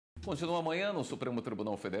Continua amanhã no Supremo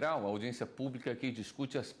Tribunal Federal a audiência pública que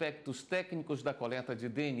discute aspectos técnicos da coleta de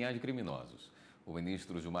DNA de criminosos. O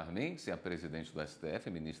ministro Gilmar Mendes e a presidente do STF,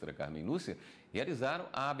 a ministra Cármen Lúcia, realizaram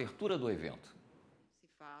a abertura do evento.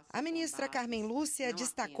 A ministra Cármen Lúcia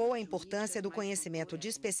destacou a importância do conhecimento de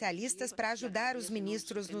especialistas para ajudar os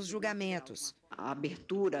ministros nos julgamentos. A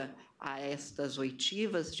abertura a estas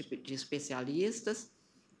oitivas de especialistas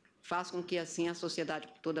faz com que, assim, a sociedade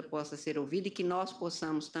toda possa ser ouvida e que nós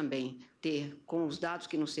possamos também ter, com os dados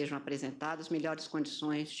que nos sejam apresentados, melhores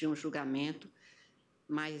condições de um julgamento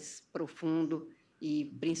mais profundo e,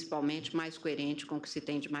 principalmente, mais coerente com o que se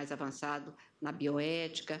tem de mais avançado na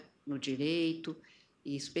bioética, no direito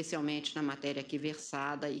e especialmente na matéria aqui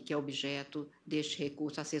versada e que é objeto deste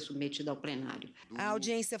recurso a ser submetido ao plenário. A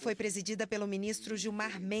audiência foi presidida pelo ministro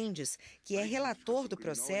Gilmar Mendes, que é relator do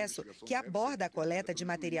processo que aborda a coleta de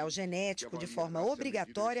material genético de forma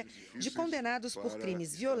obrigatória de condenados por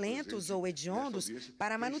crimes violentos ou hediondos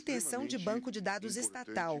para a manutenção de banco de dados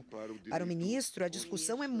estatal. Para o ministro, a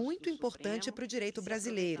discussão é muito importante para o direito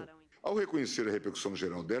brasileiro. Ao reconhecer a repercussão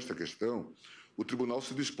geral desta questão, o tribunal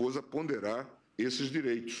se dispôs a ponderar esses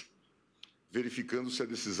direitos, verificando se a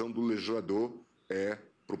decisão do legislador é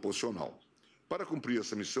proporcional. Para cumprir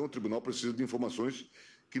essa missão, o tribunal precisa de informações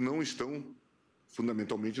que não estão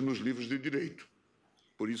fundamentalmente nos livros de direito.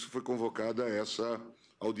 Por isso foi convocada essa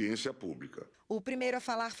audiência pública. O primeiro a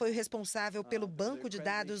falar foi o responsável pelo banco de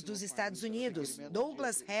dados dos Estados Unidos,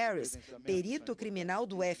 Douglas Harris, perito criminal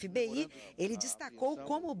do FBI. Ele destacou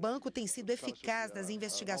como o banco tem sido eficaz nas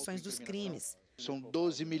investigações dos crimes. São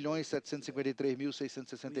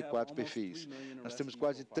 12.753.664 perfis. Nós temos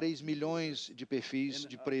quase 3 milhões de perfis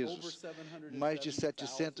de presos, mais de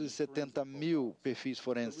 770 mil perfis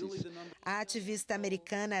forenses. A ativista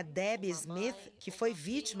americana Debbie Smith, que foi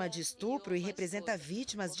vítima de estupro e representa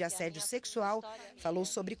vítimas de assédio sexual, falou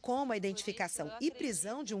sobre como a identificação e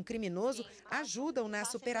prisão de um criminoso ajudam na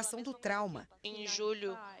superação do trauma. Em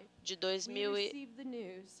julho de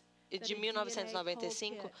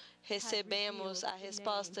 1995, recebemos a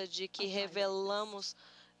resposta de que revelamos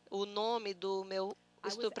o nome do meu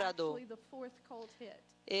estuprador.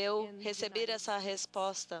 Eu recebi essa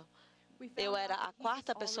resposta. Eu era a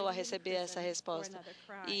quarta pessoa a receber essa resposta.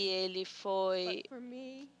 E ele foi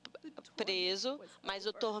preso, mas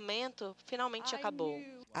o tormento finalmente acabou.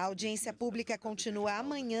 A audiência pública continua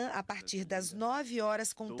amanhã a partir das 9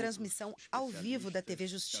 horas com transmissão ao vivo da TV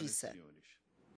Justiça.